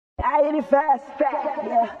I hit it fast,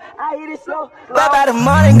 yeah. I hit it slow. Up out of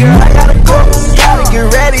money, girl, I gotta go. Gotta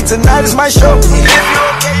get ready, tonight is my show. If you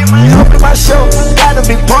okay, you might help with my show. Gotta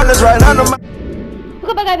be partners right under my.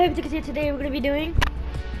 Welcome back, guys. Today we're gonna be doing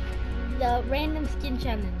the random skin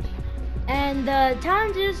challenge. And the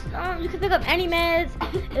challenge is you can pick up any meds.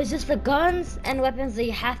 It's just the guns and weapons that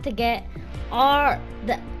you have to get are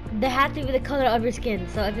they have to be the color of your skin.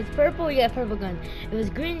 So if it's purple, you get a purple gun. If it's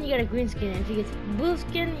green, you get a green skin. If you get blue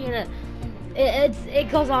skin, you get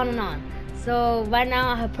it goes on and on. So right now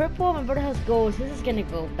I have purple, my brother has gold, so this is gonna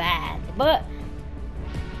go bad. But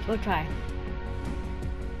we'll try.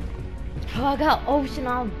 Oh, I got ocean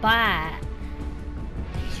all bad.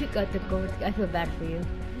 You got the gold. I feel bad for you.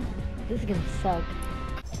 This is gonna suck.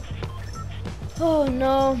 Oh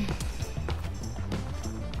no.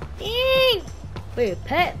 Eek! Wait,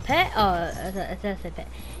 pet? Oh, that's a pet.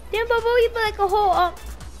 Damn, Bobo, you feel like a whole,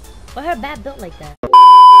 why her bat built like that?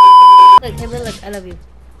 Look, hey, look, I love you.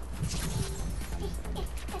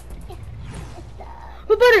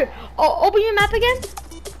 Oh, butter! Oh, open your map again?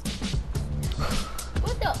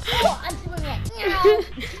 What the? Oh, I'm super mad.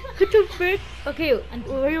 What the frick? Okay,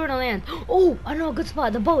 where you wanna land? Oh, I know a good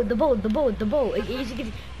spot. The boat. You should get,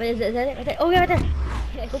 but is that it? Right there. Oh, yeah, right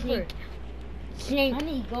there. Go for it. Snake. I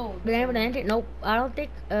need gold. Did I ever enter? Nope. I don't think.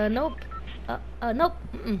 Nope. Nope.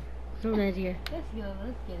 No one here. Let's go.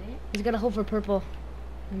 Let's get it. He's got a hole for purple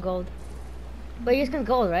and gold. But your skin's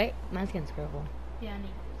gold, right? My skin's purple. Yeah, I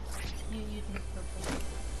need. You think purple.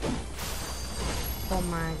 Oh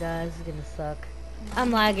my god, this is gonna suck. I'm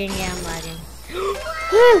lagging. Yeah, I'm lagging.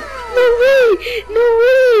 Oh, no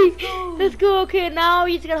way! Let's go. Okay, now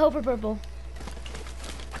you just got a hole for purple.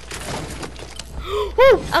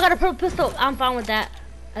 Oh, I got a purple pistol. I'm fine with that.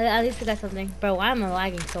 At least I got something. Bro, why am I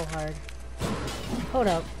lagging so hard? Hold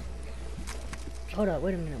up.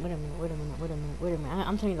 Wait a minute.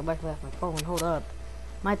 I'm turning the back left my phone. Hold up.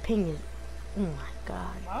 My ping is. Oh my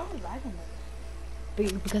god. Why are we lagging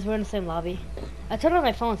Because we're in the same lobby. I turned on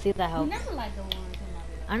my phone. See if that We helps. never lagged the one.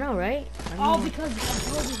 I know, right? I know. Oh, because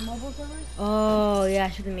of these mobile servers? Oh, yeah, I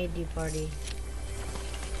should have made you party.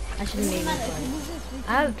 I should have made you party. I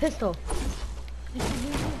have a pistol.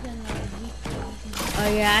 Oh,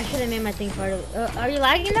 yeah, I should have made my thing party. Are you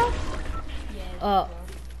lagging though? Yeah. Oh,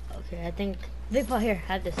 okay, I think. Big Paul, here,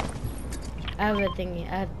 have this. I have a thingy.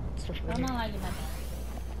 I have stuff right I'm here. not lagging that.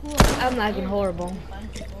 I'm lagging horrible.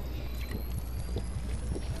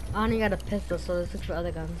 I only got a pistol, so let's look for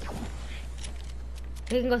other guns.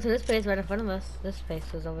 We can go to this place right in front of us. This place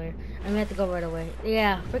is over here. And we have to go right away.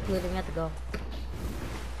 Yeah, frick looting, we have to go.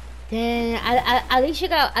 Dang, at least you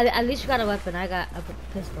got a weapon. I got a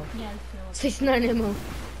pistol. Yeah, 69 ammo.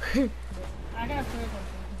 I got a third one.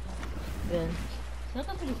 Good. So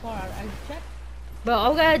that's pretty far. I checked. Bro,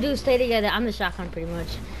 all we gotta do is stay together. I'm the shotgun pretty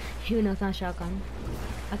much. Even though it's not shotgun.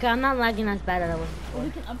 Okay, I'm not lagging as bad as I was Well, we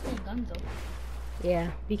before. can upgrade guns though.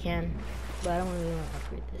 Yeah, we can. But I don't really want to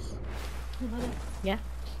upgrade this. Yeah?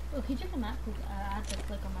 Oh, can you check the map? Cause I have to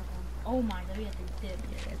click on my phone. Oh my god, we have to dip.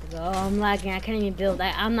 I have to go. Oh, I'm lagging. I can't even build.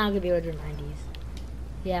 I'm not gonna be able to do 90s.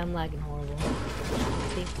 Yeah, I'm lagging horrible.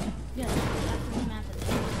 See? Yeah, that's the map.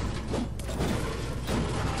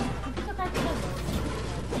 Pick up that together.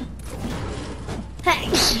 Hey!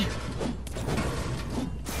 Is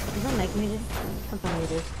that like me, dude? Something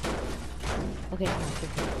it is. Okay, come on,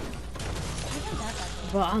 quick.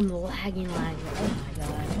 Bro, I'm lagging. Oh my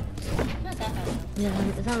god. Not that bad though. Yeah,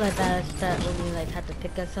 it's not like that. It's just that when we like have to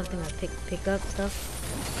pick up something or pick up stuff.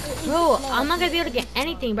 Bro, I'm not gonna be able to get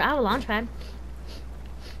anything, but I have a launch pad.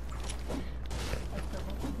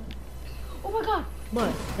 Oh my god!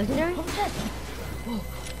 What? Legendary? Oh,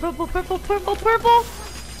 Purple!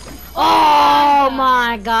 Oh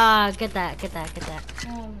my god! Get that.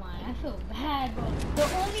 oh my, I feel bad, bro. The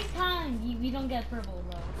only time we don't get purple,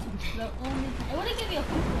 bro. The only time. It wouldn't give you a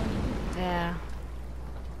purple. Yeah.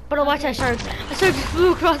 But watch that shark. A shark just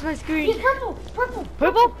flew across my screen. He's purple!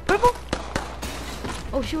 Purple?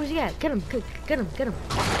 Oh shoot, where's he at? Get him.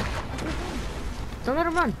 Don't let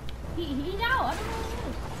him run. He's out. I don't know what it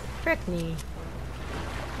is. Frick me.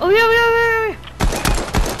 Oh yeah.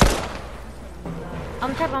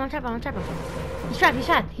 I'm gonna trap him. He's trapped. You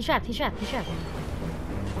see him?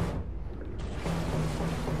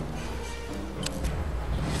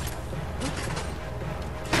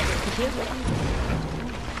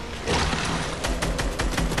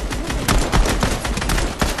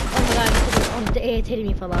 Oh my god, it's hitting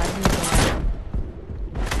me for a lot.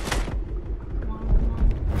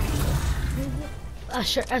 A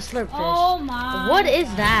slurp fish. Oh my. What is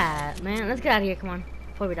that, man? Let's get out of here, come on,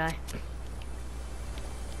 before we die.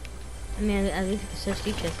 I mean, at least we can search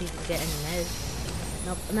each other, see if we can get any meds.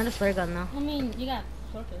 Nope, not a flare gun though. I mean, you got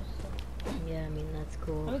shorters. So. Yeah, I mean that's All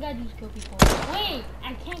cool. we gotta do is kill people. Wait,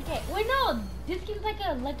 I can't get. Wait, no. This gives like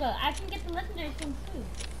a. I can get the legendary thing too.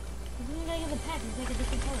 You gotta get the pack. It's like a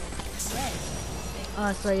different color. Red.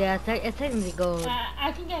 Oh, so yeah, it's technically gold.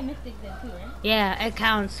 I can get mystic then too, right? Yeah, it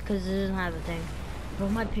counts because it doesn't have a thing. Bro,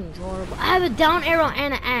 my ping's horrible. I have a down arrow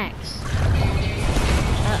and an axe.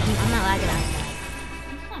 I'm not lagging at that.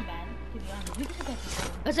 It's not bad, to be honest. We can just get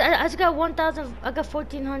this. I just got 1,000. I got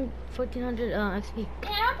 1,400 XP. Yeah,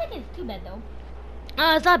 I don't think it's too bad though.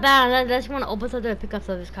 It's not bad. I just want to open something and pick up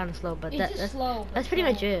stuff. It's kind of slow, but It's just slow. that's pretty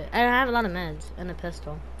much it. And I have a lot of meds and a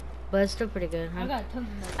pistol, but it's still pretty good. I got tons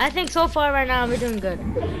of meds. I think so far right now we're doing good.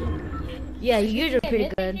 Yeah, you guys are pretty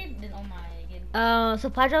good. Then, oh my, again.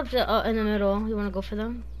 Supply drops are in the middle. You want to go for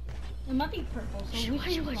them? It might be purple, so we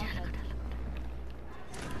should go.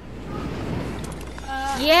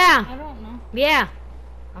 Yeah. I don't know. Yeah.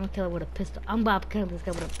 I'm gonna kill him with a pistol. I'm about to kill this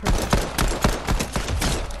guy with a pistol.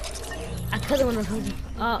 I killed him with a pistol.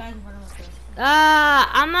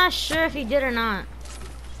 I'm not sure if he did or not.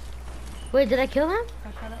 Wait, did I kill him?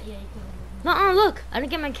 Yeah, you killed him. No, look, I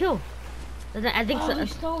didn't get my kill. I think so. He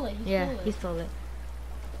stole it. He stole it.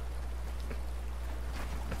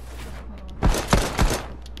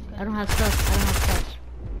 I don't have stuff.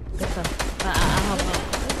 Good stuff. I'll help out.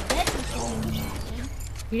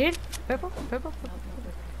 You did? Purple?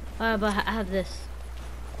 But I have this.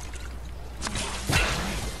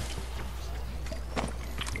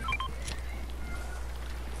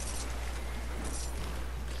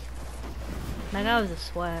 That guy was a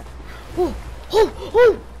sweat. Oh!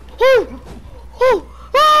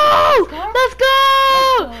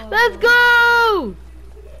 Let's go!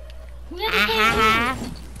 We had the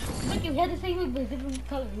same look, we had the same look, but different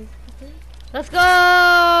colors. Let's go!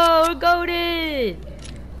 We're goated!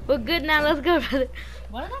 We're good now, let's go, brother.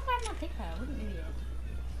 Why did that guy not take that? What an idiot.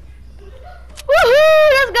 Woohoo!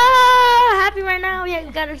 Let's go! Happy right now. Yeah,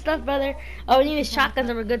 we got our stuff, brother. Oh, we need shotguns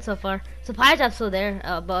and we're good so far. Supply drop's still there,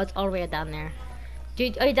 but it's all the way down there.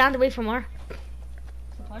 Are you down to wait for more?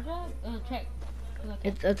 Supply drop? Check.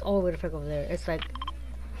 It's all the way to pick over there. It's like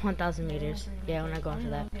 1,000 meters. Yeah, we're not going for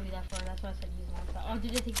that. Maybe that far. That's why I said use one. Oh,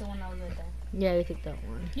 did they take the one that was right there? Yeah, we take that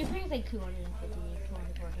one. Your ping's like 250,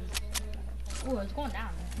 240. Oh, it's going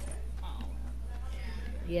down. Oh.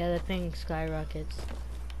 Yeah, the thing skyrockets. Is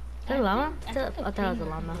that a llama? I thought it was a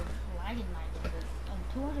llama. Lagging like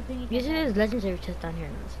 200 ping. Usually there's legendary chest down here.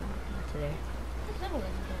 No, it's not today. It's never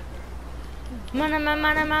legendary.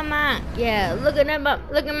 Mama. Yeah, look at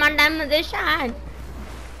my diamond, they shine.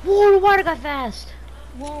 Whoa, the water got fast.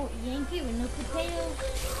 Whoa, Yankee with no potatoes.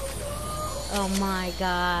 Oh my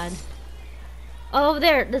god. Oh, over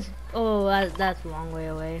there. That's a long way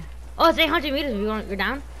away. Oh, it's 800 meters. You're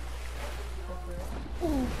down?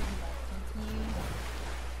 Ooh.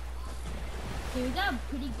 Okay, we got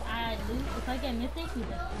pretty loot. If I get mythic, we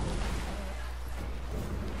got.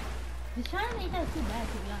 This challenge ain't that too bad,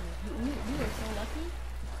 to be honest. We are so lucky.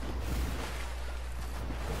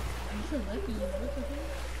 I'm so lucky.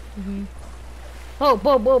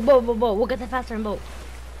 Boat. We'll get the faster in boat.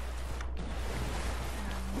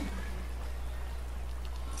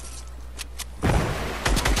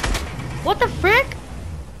 What the frick?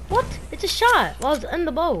 What? It's a shot while it's in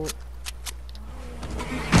the boat. There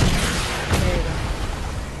you go.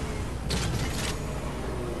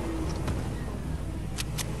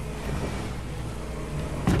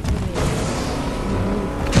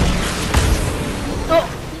 Oh!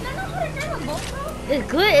 It's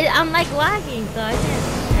good. I'm like lagging, so I can't.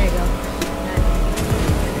 There you go.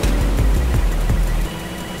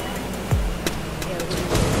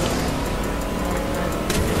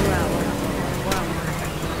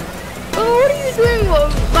 Oh, what are you doing?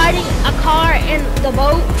 Riding a car in the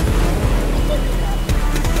boat?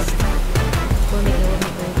 We'll make it.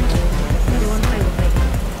 You want to fight, we'll fight.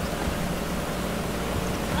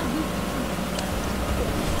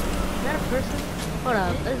 Is that a person? Hold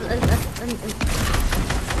up.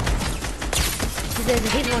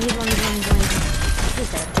 He's one. He's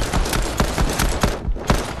dead.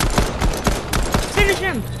 Finish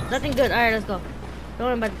him! Nothing good. Alright, let's go. Don't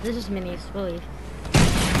worry about it. This is minis. We'll leave.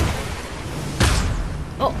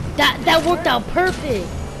 Oh, that worked out perfect!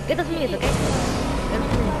 Get those minis, okay? Get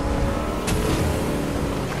those minis.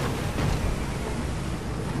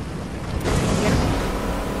 Get him.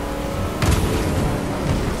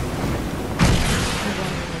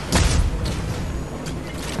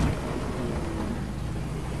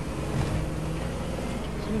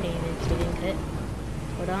 Some damage, getting hit.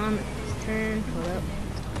 Hold on, it's turn, hold up.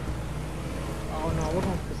 Oh no, we're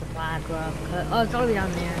going for supply drop. Oh, it's already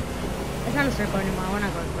down there. It's not a circle anymore, we're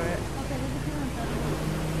not going for it. Okay, there's a 200.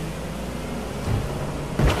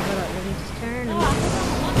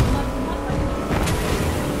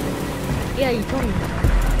 Yeah, you told me.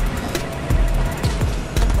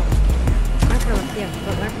 Let's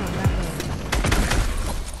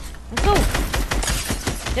go.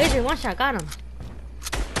 There's your one shot. Got him.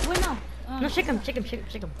 Wait, no. No, shake him.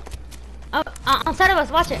 On side of us.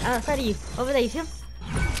 Watch it. Side of you. Over there. You see him?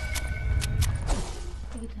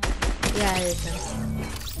 Yeah, it is him.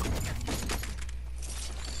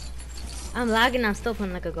 I'm lagging. I'm still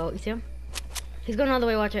playing like a goat. You see him? He's going all the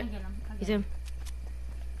way. Watch it. You see him?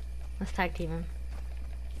 Let's tag team him.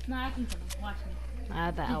 No, I can kill him. Watch me. I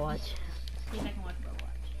bet I'll watch. See if I can watch, bro. Watch.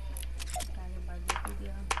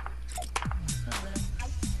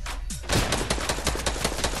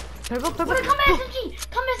 Purple. Come SMG!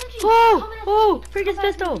 Come SMG! Oh, free this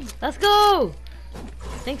pistol. Let's go.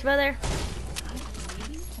 Thanks, brother.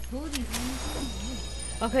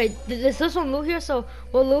 Okay, there's this one loot here, so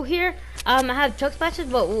we'll loot here. I have chug splashes,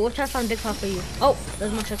 but we'll try to find big pot for you. Oh,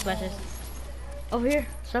 there's more chug splashes. Over here,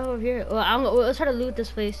 stuff over here. Well, let's try to loot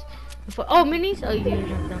this place. Before. Oh, minis? Oh, you can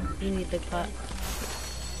jump them. You need big pot.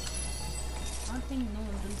 I don't think no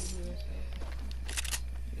one loses here.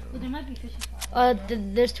 Well, there might be fishy spots.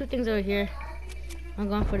 There's two things over here. I'm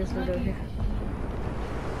going for this loot over here.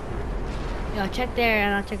 Yeah, I'll check there,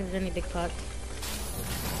 and I'll check if there's any big pots.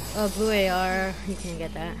 Oh, blue AR. You can't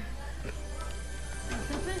get that.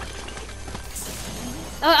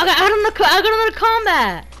 Oh, I got another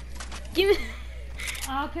combat. Give me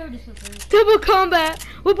I'll carry this with me. double combat.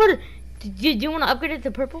 What about it? Do you want to upgrade it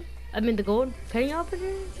to purple? I mean the gold. Can you upgrade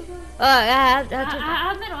it to gold? I have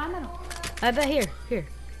metal. I bet here.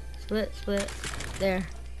 Split. There.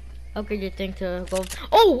 Upgrade your thing to gold.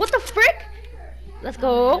 Oh, what the frick? Let's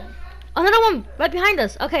go. Another one right behind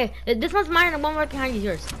us. Okay, this one's mine and one right behind you is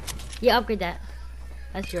yours. Yeah, upgrade that.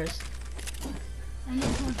 That's yours. I need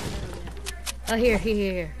this one for Oh, here.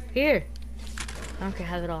 Okay,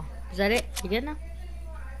 have it all. Is that it? You good now?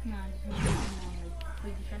 No, I just need like,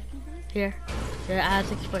 wait, the trash can for this? Here. I have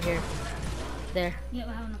 64 here. There. Yeah,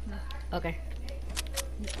 I have enough now. Okay.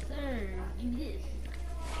 Yes, sir. Give me this.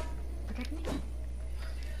 Protect me.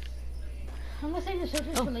 I'm gonna save the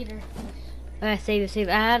surface for later. Okay, save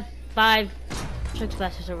it. I have 5 chug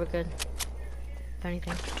splashes, so we're good. If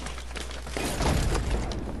anything.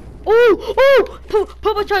 Oh!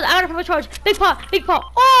 Purple charge! I got a purple charge! Big pot!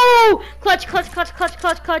 Oh! Clutch!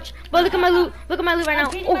 But look at my loot! Look at my loot right now!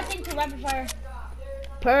 I'm changing my thing to rapid fire.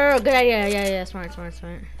 Good idea! Yeah, smart.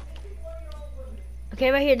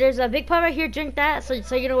 Okay, right here. There's a big pot right here. Drink that, so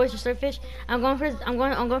you don't waste your surfish. I'm going for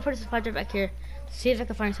this supply drop back here. See if I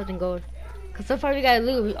can find something gold. Cause so far we got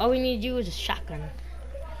loot. All we need to do is a shotgun.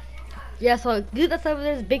 Yeah, so do that stuff.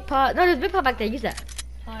 There's big pot. No, there's big pot back there. Use that.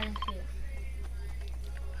 Oh, I didn't see it.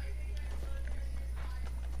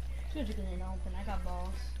 Should've taken it open. I got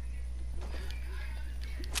balls.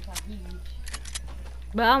 I got huge.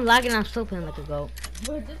 But I'm lagging. I'm still playing like a goat.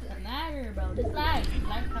 But this doesn't matter, bro. This lag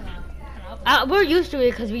come out. We're used to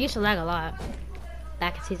it because we used to lag a lot.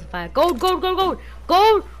 Back in season 5. Gold!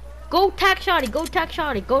 Go tack shoddy or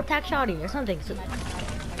something.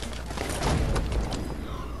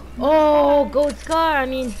 Oh, gold scar. I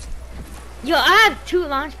mean, yo, I have 2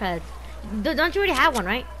 launch pads. Don't you already have one,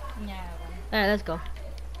 right? Yeah. Alright, let's go.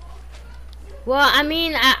 Well, I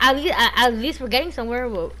mean, at least we're getting somewhere.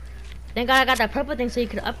 Well, thank God I got that purple thing so you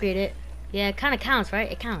could upgrade it. Yeah, it kind of counts, right?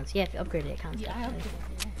 It counts. Yeah, if you upgrade it, it counts. Yeah, I upgraded it.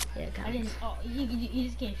 Yeah, it I counts. didn't. Oh, you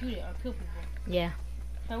just can't shoot it or kill people. Yeah.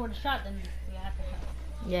 If I would have shot, then we have to have.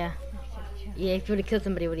 Yeah. Yeah, if you would have killed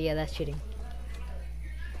somebody, yeah, that's cheating.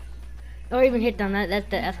 Or even hit them,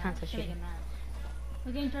 that's counts as cheating.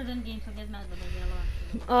 We're getting towards the end game, so get mad, but we'll get a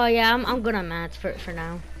lot. Oh yeah, I'm good on mats for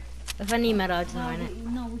now. If I need metal, I'll just mine it.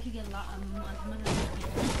 No, we should get a lot.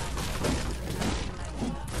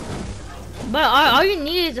 But all you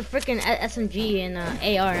need is a freaking SMG and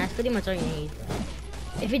AR, and that's pretty much all you need.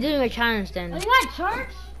 If you're doing a challenge, then. Oh, you got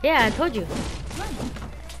charge? Yeah, I told you.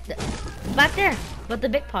 When? Back there, but the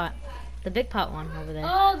big pot one over there.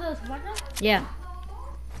 Oh, the sparkler? Yeah.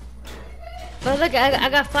 But look, I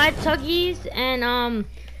got 5 tuggies and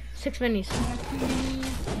 6 minis. I got 2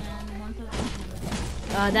 minis and 1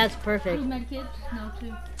 tuggy. That's 2 perfect. medkits? No,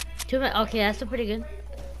 2. Okay, that's still pretty good.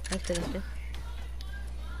 That's good.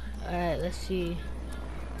 Alright, let's see.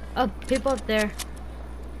 Oh, people up there.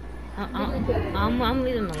 I'm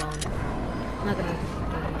leaving them alone. I'm not gonna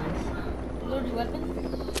Load your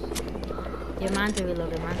weapons? Yeah, mine's are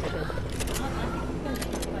reloaded. Mine's are good.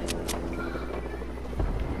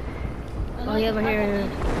 Oh, yeah, over here.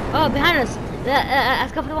 Oh, behind us.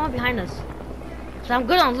 Let's go for the one behind us. So I'm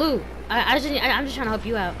good on loot. I'm just trying to help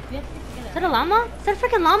you out. Yep. Is that a llama? Is that a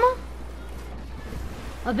freaking llama?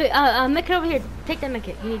 Make it over here. Take that make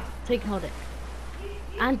it. You need so you can hold it.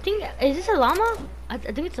 I think, is this a llama? I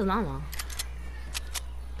think it's a llama.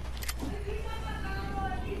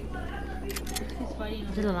 He's fighting.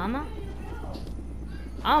 Is it a llama?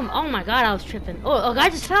 Oh my god, I was tripping. Oh, a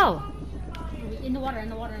guy just fell. In the water, in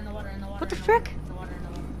the water, in the water, in the water. What the in frick? In the water, in the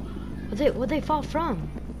water. Where'd they fall from?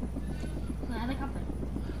 The helicopter.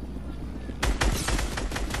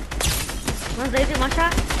 One's laser, one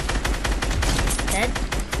shot. Dead.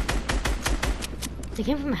 They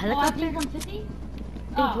came from a Oh, I helicopter? think 150?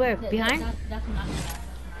 Think where? Behind? That's not that.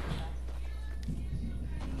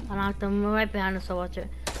 I knocked them right behind us, so watch it.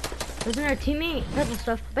 Wasn't there a teammate? Purple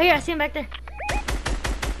stuff. Right here, I see him back there.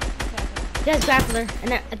 There's grappler.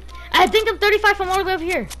 And I think I'm 35 from all the way over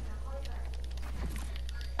here.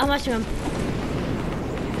 I'm watching him.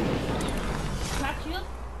 Crack shield?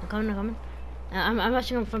 I'm coming. I'm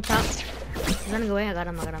watching him from top. He's running away. I got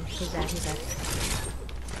him. He's dead.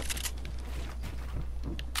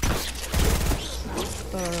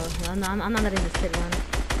 Oh, I'm not letting this kid run.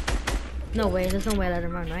 No way. There's no way I let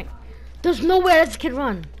him run, right? There's no way I let this kid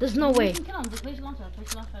run. There's no way. You can kill him. Just place your launcher.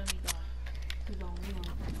 Place your launcher and be gone. Keep going.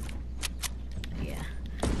 Yeah.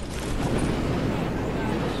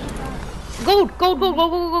 Gold.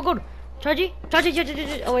 Chargy.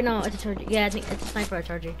 Oh wait, no, it's a Chargy. Yeah, I think it's a sniper or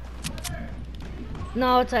Chargy.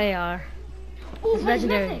 No, it's a AR. Ooh, It's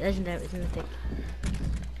legendary. It's mythic.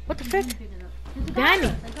 What the frick? Behind me.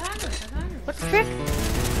 What the frick?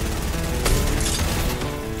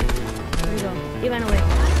 There we go. He ran away.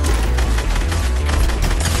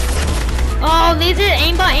 Oh, laser,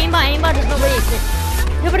 aimbot. There's nobody.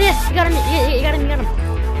 Nobody is. You got him.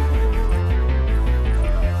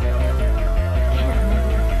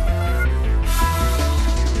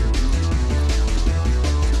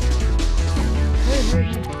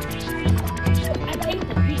 I think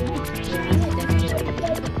the people.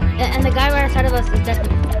 And the guy right outside of us is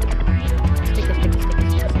definitely. Stick it.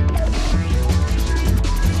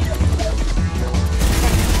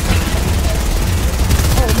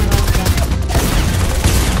 Oh my god.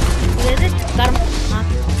 Who is it? Got him.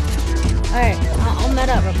 Alright, I'll met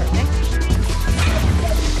up real quick, okay?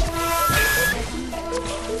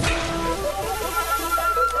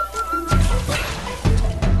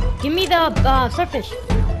 Give me the starfish.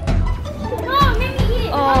 No, make me eat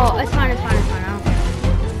it. Oh, it's fine. I don't care.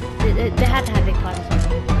 They had to have big pots.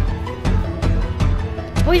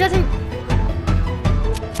 Oh, he doesn't.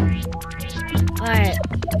 Alright.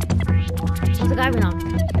 What's the guy been on?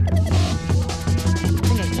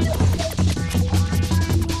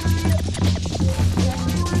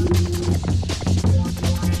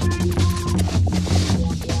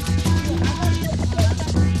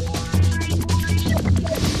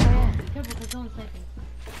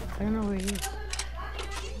 I don't know where he is.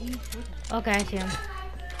 Okay, I see him.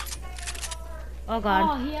 Oh god.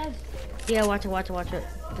 Oh, he has. Yeah, watch it. Oh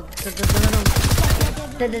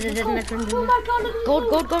The my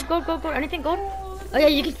god, gold. Anything gold? Oh yeah,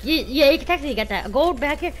 you can technically get that. Gold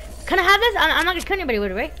back here. Can I have this? I'm not gonna kill anybody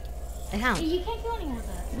with it, right? I can't. You can't kill anyone with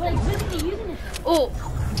that. But it's basically using it though. Oh,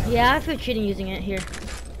 yeah, I feel cheating using it here.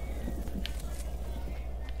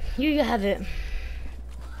 You have it.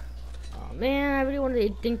 Oh man, I really wanted to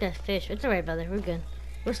drink that fish. It's alright, brother. We're good.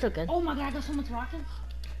 We're still good. Oh my god, I got so much rockets.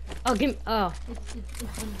 Oh, give me. Oh. It's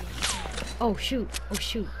windy. Oh shoot.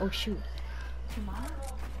 Tomorrow?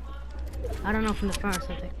 I don't know, from the front or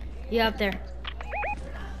something. Yeah, up there.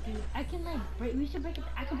 Dude, I can like we should break it.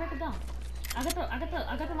 I can break it down. I got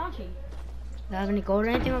the launcher. Do you have any gold or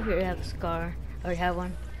anything over here? You have a scar. I already have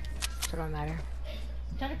one. So it don't matter.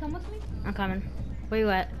 Try to come with me. I'm coming. Where you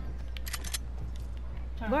at?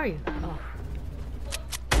 Try. Where are you? Oh.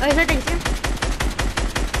 Oh, he's right there. You see him?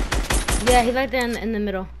 Yeah, he's right there in the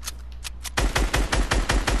middle.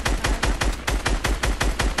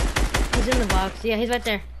 He's in the box. Yeah, he's right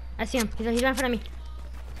there. I see him. He's right in front of me.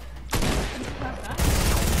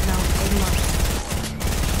 No, there's more.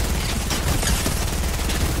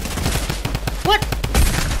 What?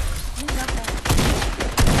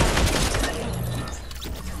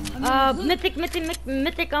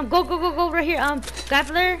 Mythic. Go right here.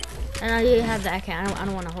 Grappler. And you have that. I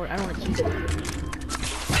don't want to hold. I don't want to cheat.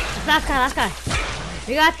 Last guy.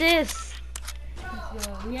 We got this. Let's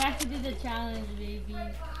go. We have to do the challenge, baby.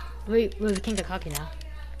 Wait, we can't get cocky now.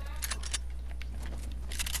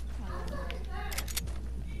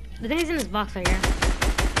 I think he's in this box right here.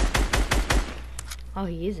 Oh,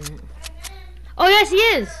 he isn't. Oh, yes, he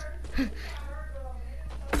is.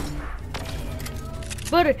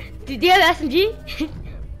 Butter, do you have SMG?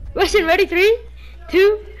 Russian, ready? 3,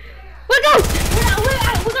 2, 1, go! We're gonna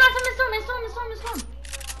have to storm.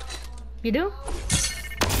 You do?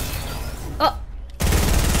 Oh.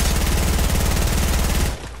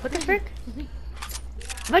 What the frick?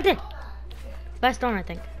 Right there. By stone, I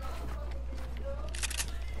think.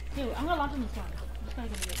 Dude, I'm gonna launch him the storm. Just gotta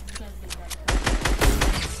get it.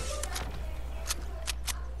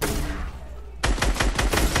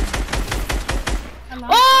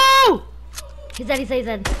 Oh! He's dead, he's dead, he's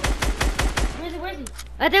dead. Where is he? Where is he?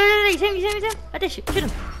 Right there, he's him, he's him, he's him. Right there, shoot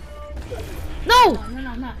him. No!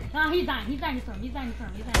 No, he's dying. He's dying in the storm. He's dying in the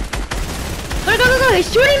storm. He's dying in the storm. Go,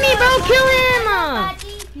 he's shooting me, bro, kill him!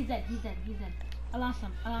 He's dead, he's dead, he's dead. I lost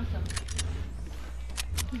him.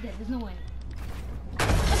 He's dead, there's no way.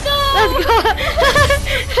 Let's go! Let's go!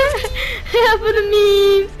 Yeah, for the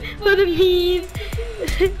memes! For the memes!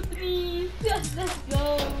 Let's go!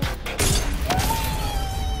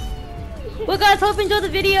 Well guys, hope you enjoyed the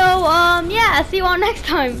video. Yeah, see you all next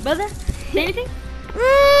time. Brother, say anything?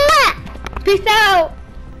 Peace out!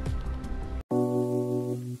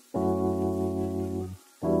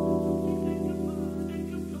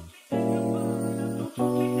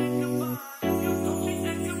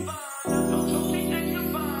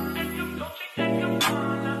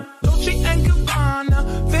 Dolce and Gabbana,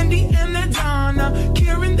 Fendi and Adana,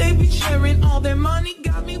 Karen, they be sharing all their money.